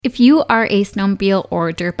If you are a snowmobile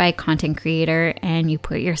or dirt bike content creator and you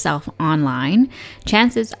put yourself online,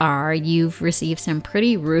 chances are you've received some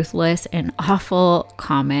pretty ruthless and awful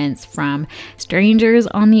comments from strangers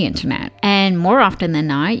on the internet. And more often than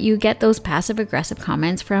not, you get those passive-aggressive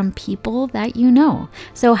comments from people that you know.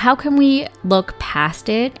 So how can we look past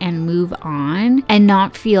it and move on and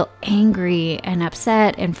not feel angry and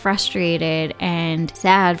upset and frustrated and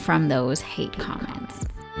sad from those hate comments?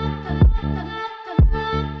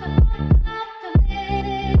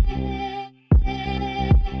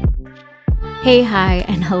 Hey, hi,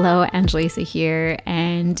 and hello, Angelisa here.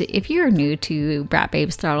 And if you're new to Brat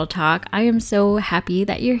Babes Throttle Talk, I am so happy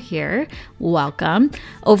that you're here. Welcome.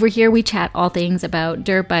 Over here, we chat all things about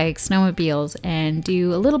dirt bikes, snowmobiles, and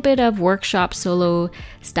do a little bit of workshop solo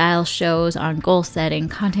style shows on goal setting,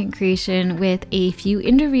 content creation, with a few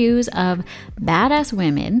interviews of badass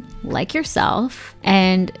women like yourself,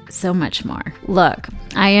 and so much more. Look,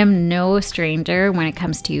 I am no stranger when it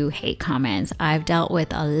comes to hate comments. I've dealt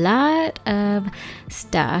with a lot of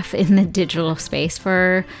stuff in the digital space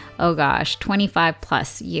for 25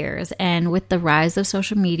 plus years, and with the rise of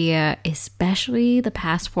social media, especially the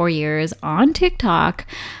past 4 years on TikTok,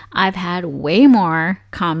 I've had way more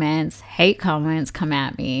hate comments come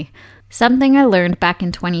at me. Something I learned back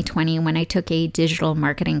in 2020 when I took a digital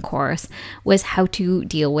marketing course was how to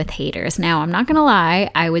deal with haters. Now, I'm not going to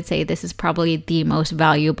lie, I would say this is probably the most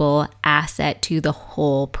valuable asset to the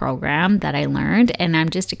whole program that I learned, and I'm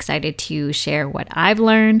just excited to share what I've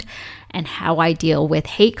learned and how I deal with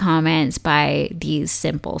hate comments by these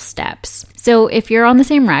simple steps. So if you're on the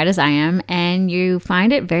same ride as I am and you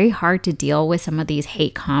find it very hard to deal with some of these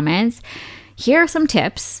hate comments, here are some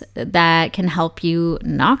tips that can help you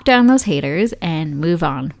knock down those haters and move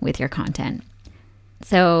on with your content.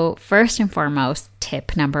 So first and foremost,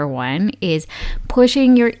 tip number 1 is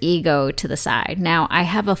pushing your ego to the side. Now, I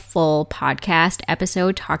have a full podcast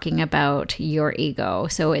episode talking about your ego.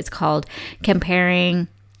 So it's called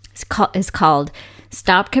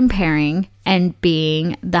Stop Comparing and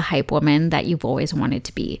Being the Hype Woman That You've Always Wanted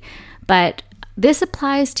to Be. But this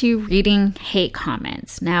applies to reading hate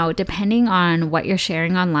comments. Now, depending on what you're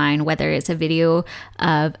sharing online, whether it's a video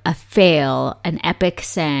of a fail, an epic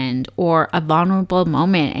send, or a vulnerable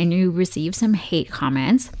moment, and you receive some hate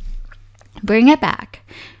comments, bring it back.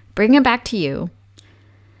 Bring it back to you.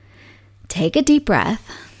 Take a deep breath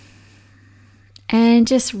and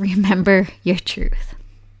just remember your truth.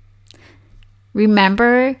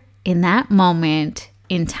 Remember in that moment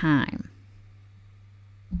in time.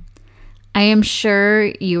 I am sure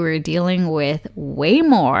you were dealing with way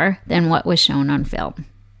more than what was shown on film.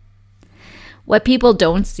 What people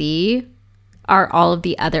don't see are all of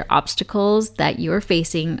the other obstacles that you're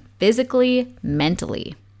facing physically,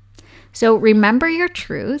 mentally. So remember your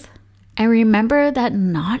truth and remember that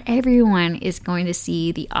not everyone is going to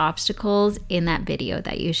see the obstacles in that video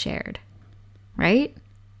that you shared, right?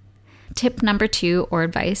 Tip number 2, or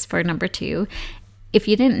advice for number 2, if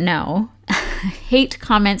you didn't know, hate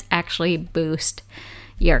comments actually boost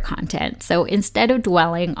your content. So instead of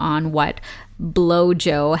dwelling on what Blow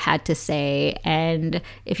Joe had to say, and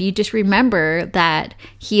if you just remember that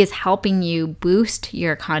he is helping you boost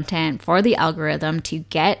your content for the algorithm to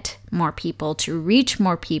get more people, to reach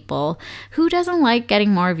more people, who doesn't like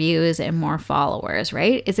getting more views and more followers,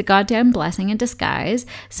 right? It's a goddamn blessing in disguise.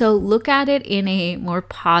 So look at it in a more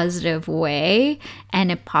positive way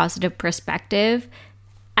and a positive perspective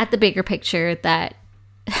at the bigger picture, that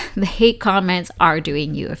the hate comments are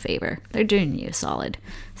doing you a favor. They're doing you a solid.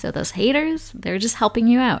 So those haters, they're just helping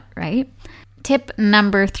you out, right? Tip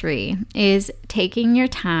number 3 is taking your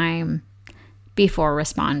time before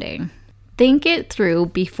responding. Think it through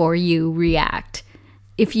before you react.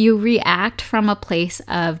 If you react from a place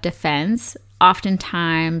of defense,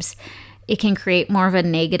 oftentimes it can create more of a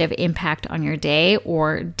negative impact on your day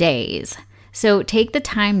or days. So take the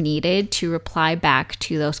time needed to reply back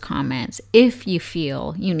to those comments if you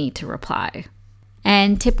feel you need to reply.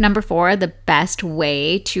 And tip number 4, the best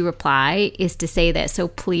way to reply is to say this. So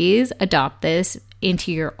please adopt this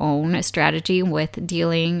into your own strategy with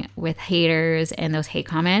dealing with haters and those hate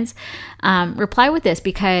comments. Reply with this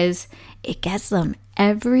because it gets them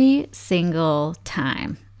every single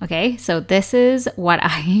time. Okay, so this is what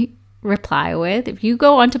I reply with. If you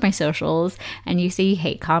go onto my socials and you see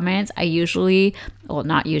hate comments, I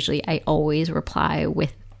always reply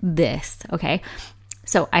with this, okay?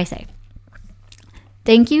 So I say,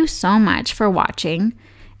 thank you so much for watching.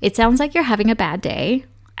 It sounds like you're having a bad day.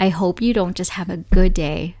 I hope you don't just have a good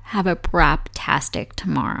day. Have a brap-tastic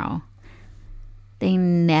tomorrow. They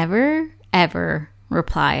never, ever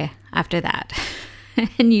reply after that.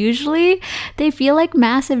 And usually they feel like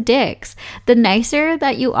massive dicks. The nicer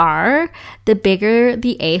that you are, the bigger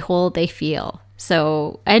the a-hole they feel.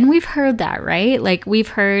 So, and we've heard that, right? Like we've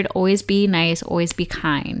heard always be nice, always be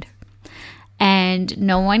kind. And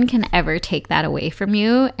no one can ever take that away from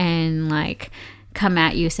you and like come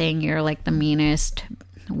at you saying you're like the meanest,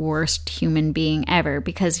 worst human being ever,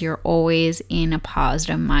 because you're always in a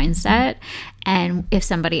positive mindset. And if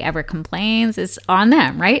somebody ever complains, it's on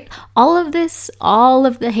them, right? All of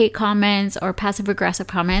the hate comments or passive aggressive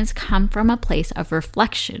comments come from a place of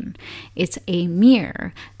reflection. It's a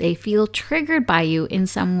mirror. They feel triggered by you in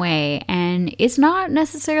some way, and it's not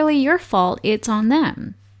necessarily your fault. It's on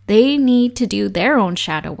them. They need to do their own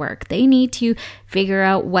shadow work. They need to figure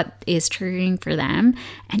out what is triggering for them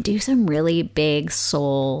and do some really big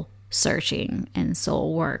soul searching and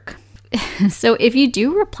soul work. So if you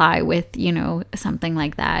do reply with, something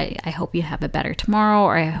like that, I hope you have a better tomorrow,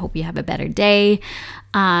 or I hope you have a better day.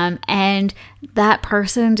 And that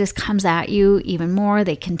person just comes at you even more.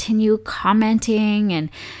 They continue commenting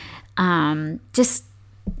and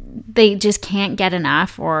they just can't get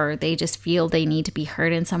enough, or they just feel they need to be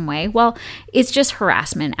heard in some way. Well, it's just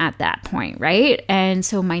harassment at that point, right? And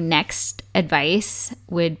so my next advice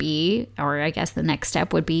would be, or I guess the next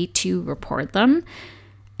step would be to report them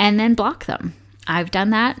and then block them. I've done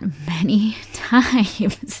that many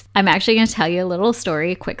times. I'm actually going to tell you a little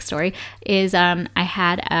story, a quick story, is I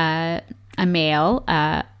had a male,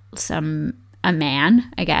 a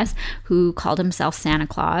man, I guess, who called himself Santa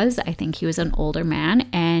Claus. I think he was an older man,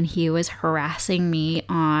 and he was harassing me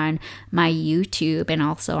on my YouTube and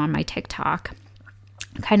also on my TikTok,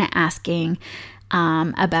 kind of asking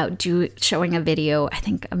about showing a video, I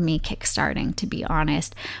think, of me kickstarting, to be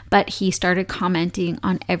honest. But he started commenting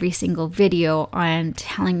on every single video and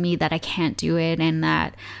telling me that I can't do it and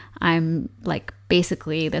that I'm like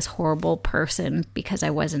basically this horrible person because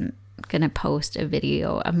I wasn't gonna post a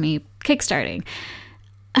video of me kickstarting.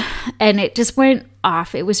 And it just went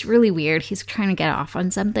off. It was really weird. He's trying to get off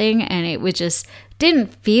on something, and it was just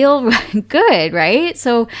didn't feel good, right?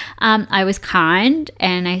 So I was kind,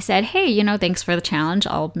 and I said, hey, thanks for the challenge.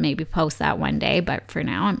 I'll maybe post that one day, but for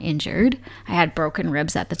now I'm injured. I had broken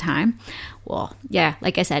ribs at the time. Well, yeah,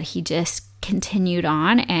 like I said, he just continued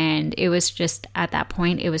on, and it was just at that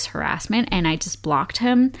point, it was harassment, and I just blocked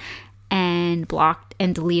him and blocked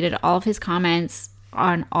and deleted all of his comments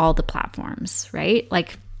on all the platforms, right?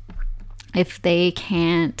 Like if they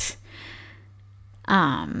can't,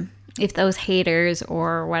 if those haters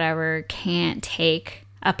or whatever can't take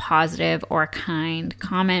a positive or kind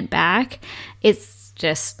comment back, it's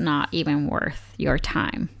just not even worth your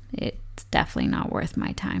time. It's definitely not worth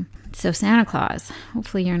my time. So Santa Claus,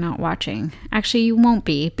 hopefully you're not watching. Actually, you won't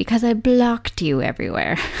be, because I blocked you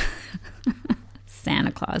everywhere.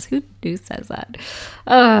 Santa Claus, who says that?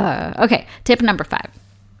 Okay, tip number 5.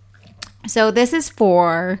 So this is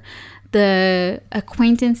for the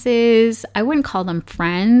acquaintances. I wouldn't call them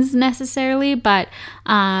friends necessarily, but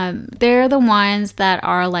they're the ones that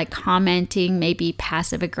are like commenting maybe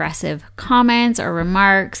passive aggressive comments or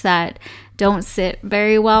remarks that don't sit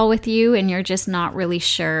very well with you, and you're just not really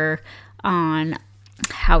sure on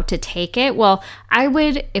how to take it. Well, I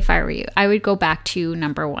would, if I were you, I would go back to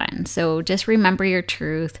number 1. So just remember your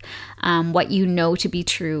truth, what you know to be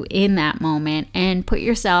true in that moment, and put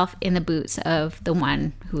yourself in the boots of the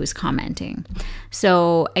one who is commenting.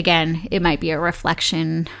 So again, it might be a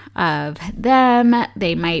reflection of them.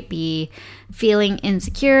 They might be feeling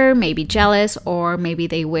insecure, maybe jealous, or maybe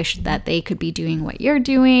they wish that they could be doing what you're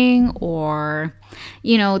doing, or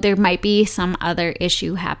there might be some other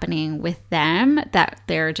issue happening with them that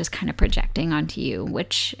they're just kind of projecting onto you,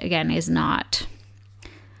 which again is not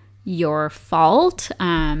your fault.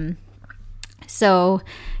 So,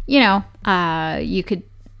 you could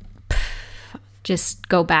just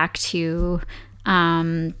go back to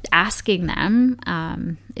asking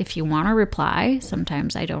them if you want to reply.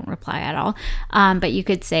 Sometimes I don't reply at all. But you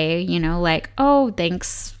could say, like, oh,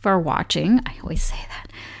 thanks for watching. I always say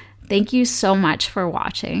that. Thank you so much for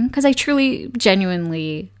watching, because I truly,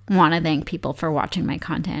 genuinely want to thank people for watching my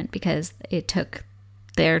content, because it took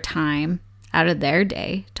their time out of their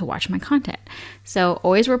day to watch my content. So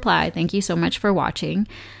always reply, thank you so much for watching.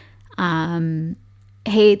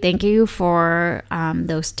 Hey, thank you for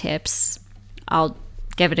those tips. I'll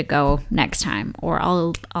give it a go next time, or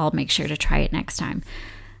I'll make sure to try it next time.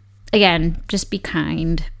 Again, just be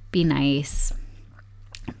kind, be nice.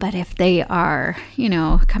 But if they are,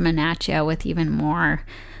 coming at you with even more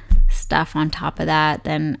stuff on top of that,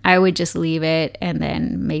 then I would just leave it, and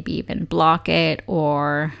then maybe even block it,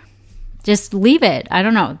 or just leave it. I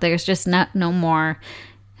don't know. There's just no more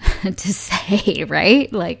to say,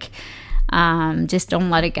 right? Like, just don't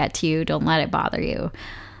let it get to you. Don't let it bother you.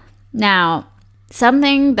 Now,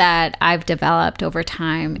 something that I've developed over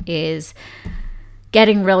time is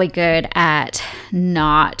getting really good at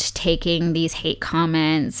not taking these hate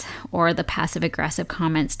comments or the passive aggressive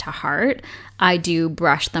comments to heart. I do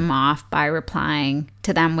brush them off by replying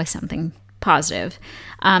to them with something positive.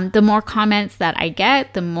 The more comments that I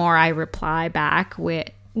get, the more I reply back with,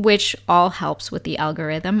 which all helps with the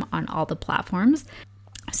algorithm on all the platforms.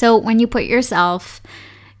 So when you put yourself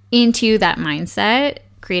into that mindset,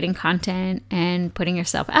 creating content and putting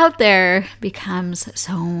yourself out there becomes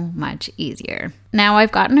so much easier. Now,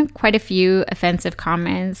 I've gotten quite a few offensive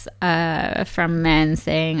comments from men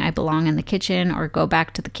saying I belong in the kitchen, or go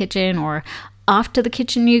back to the kitchen, or off to the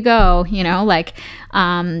kitchen you go. You know, like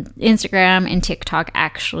Instagram and TikTok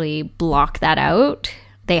actually block that out.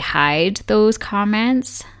 They hide those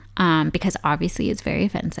comments because obviously it's very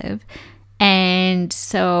offensive. And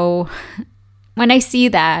so when I see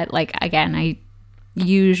that, like, again, I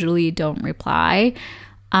usually don't reply,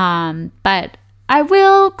 but I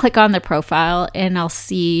will click on the profile and I'll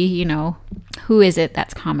see, you know, who is it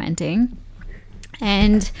that's commenting.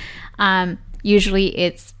 And usually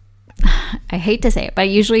it's, I hate to say it, but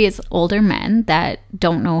usually it's older men that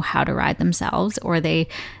don't know how to ride themselves, or they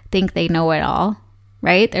think they know it all,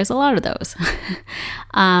 right? There's a lot of those.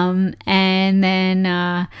 And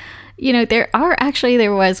then you know, there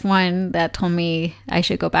was one that told me I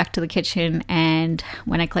should go back to the kitchen. And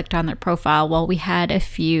when I clicked on their profile, well, we had a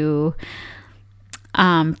few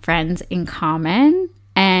friends in common.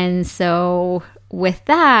 And so with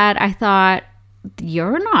that, I thought,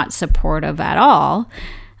 you're not supportive at all.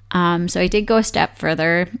 So I did go a step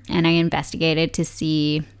further and I investigated to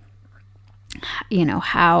see, you know,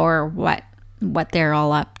 how or what they're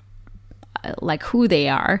all up, like who they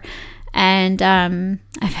are. And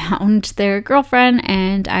I found their girlfriend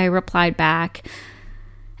and I replied back.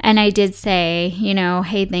 And I did say, you know,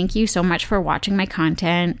 hey, thank you so much for watching my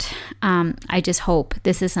content. I just hope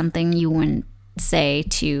this is something you wouldn't say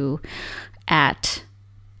to at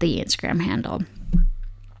the Instagram handle.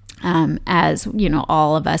 As, you know,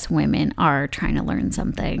 all of us women are trying to learn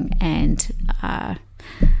something. And,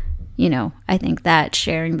 you know, I think that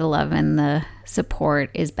sharing the love and the support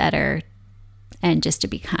is better, and just to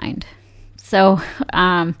be kind. So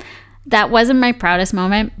that wasn't my proudest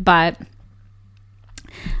moment, but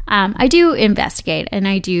I do investigate and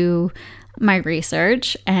I do my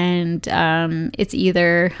research, and it's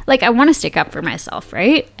either like I want to stick up for myself,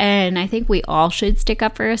 right? And I think we all should stick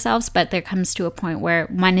up for ourselves, but there comes to a point where,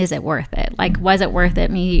 when is it worth it? Like, was it worth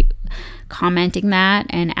it me commenting that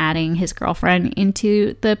and adding his girlfriend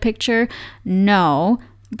into the picture? No.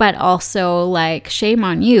 But also, like, shame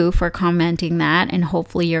on you for commenting that, and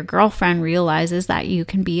hopefully your girlfriend realizes that you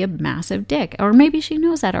can be a massive dick, or maybe she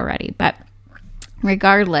knows that already. But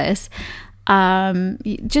regardless,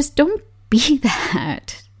 just don't be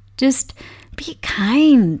that. Just be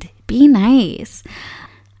kind, be nice.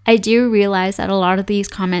 I do realize that a lot of these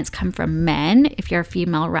comments come from men. If you're a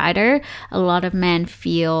female rider, a lot of men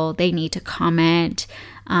feel they need to comment,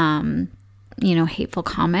 you know, hateful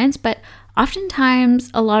comments, but oftentimes,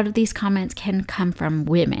 a lot of these comments can come from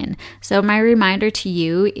women. So my reminder to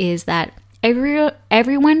you is that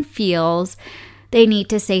everyone feels they need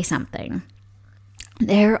to say something.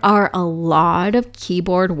 There are a lot of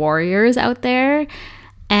keyboard warriors out there,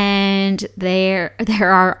 and there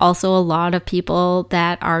are also a lot of people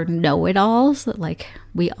that are know-it-alls. Like,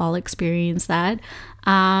 we all experience that.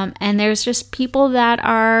 And there's just people that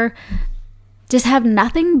are just have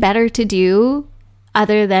nothing better to do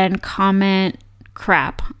other than comment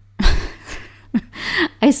crap.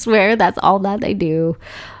 I swear that's all that they do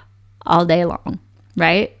all day long,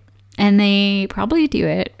 right? And they probably do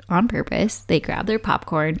it on purpose. They grab their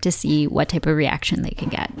popcorn to see what type of reaction they can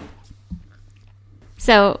get.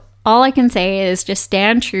 So all I can say is just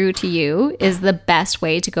stand true to you is the best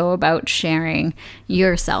way to go about sharing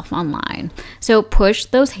yourself online. So push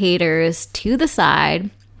those haters to the side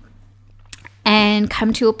and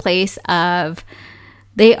come to a place of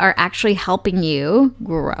they are actually helping you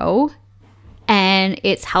grow, and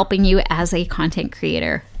it's helping you as a content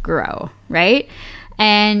creator grow, right?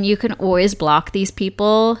 And you can always block these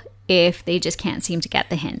people if they just can't seem to get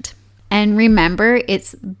the hint. And remember,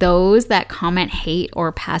 it's those that comment hate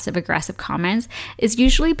or passive aggressive comments is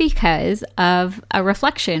usually because of a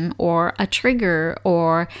reflection or a trigger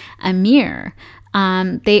or a mirror.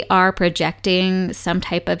 They are projecting some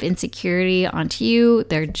type of insecurity onto you.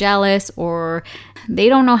 They're jealous, or they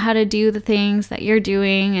don't know how to do the things that you're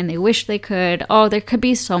doing and they wish they could. Oh, there could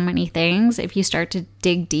be so many things if you start to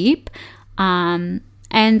dig deep. And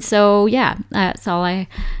And so, yeah, that's all I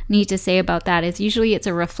need to say about that. Is usually it's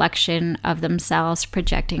a reflection of themselves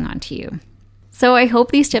projecting onto you. So I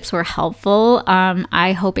hope these tips were helpful.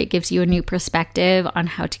 I hope it gives you a new perspective on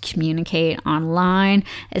how to communicate online,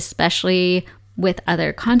 especially with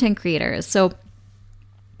other content creators. So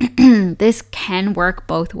this can work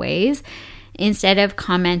both ways. Instead of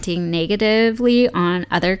commenting negatively on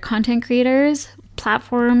other content creators,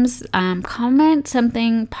 platforms, comment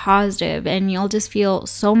something positive and you'll just feel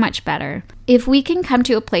so much better. If we can come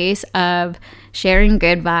to a place of sharing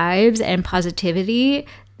good vibes and positivity,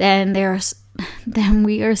 then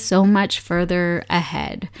we are so much further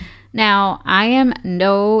ahead. Now, I am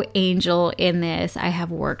no angel in this. I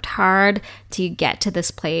have worked hard to get to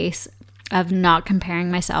this place of not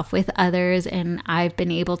comparing myself with others, and I've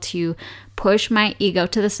been able to push my ego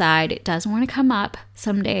to the side. It doesn't want to come up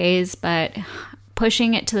some days, but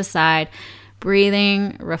pushing it to the side,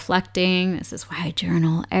 breathing, reflecting. This is why I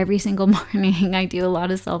journal every single morning. I do a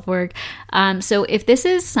lot of self-work. So if this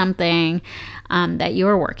is something that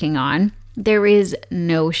you're working on, there is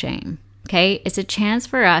no shame, okay? It's a chance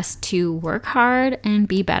for us to work hard and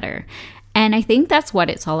be better. And I think that's what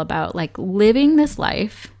it's all about, like living this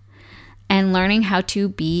life and learning how to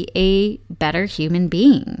be a better human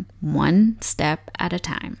being, one step at a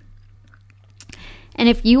time. And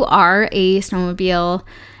if you are a snowmobile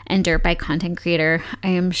and dirt bike content creator, I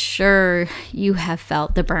am sure you have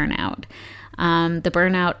felt the burnout. The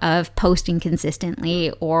burnout of posting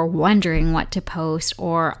consistently or wondering what to post,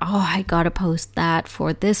 or, oh, I gotta post that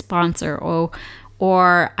for this sponsor,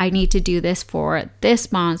 or I need to do this for this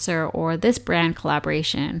sponsor or this brand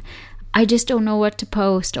collaboration. I just don't know what to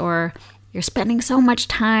post, or you're spending so much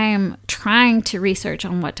time trying to research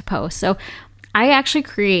on what to post. So I actually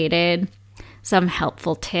created some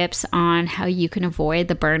helpful tips on how you can avoid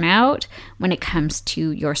the burnout when it comes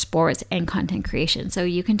to your sports and content creation. So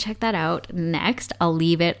you can check that out next. I'll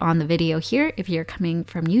leave it on the video here if you're coming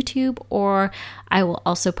from YouTube, or I will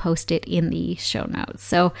also post it in the show notes.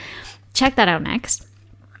 So check that out next.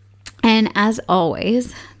 And as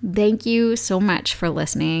always, thank you so much for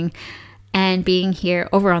listening and being here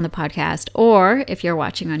over on the podcast, or if you're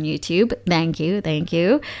watching on YouTube, thank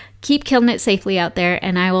you. Keep killing it safely out there,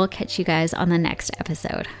 and I will catch you guys on the next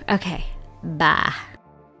episode. Okay, bye.